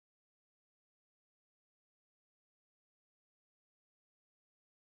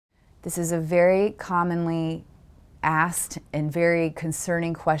This is a very commonly asked and very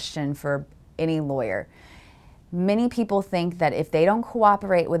concerning question for any lawyer. Many people think that if they don't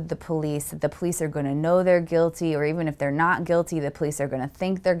cooperate with the police, that the police are going to know they're guilty, or even if they're not guilty, the police are going to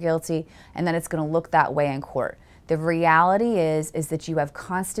think they're guilty, and then it's going to look that way in court. The reality is that you have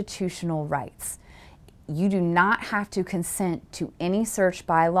constitutional rights. You do not have to consent to any search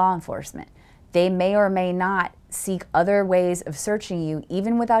by law enforcement. They may or may not seek other ways of searching you,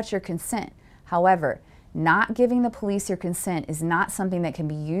 even without your consent. However, not giving the police your consent is not something that can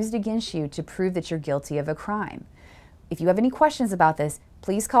be used against you to prove that you're guilty of a crime. If you have any questions about this,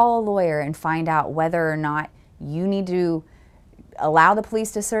 please call a lawyer and find out whether or not you need to allow the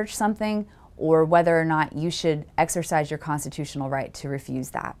police to search something, or whether or not you should exercise your constitutional right to refuse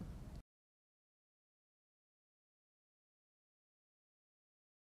that.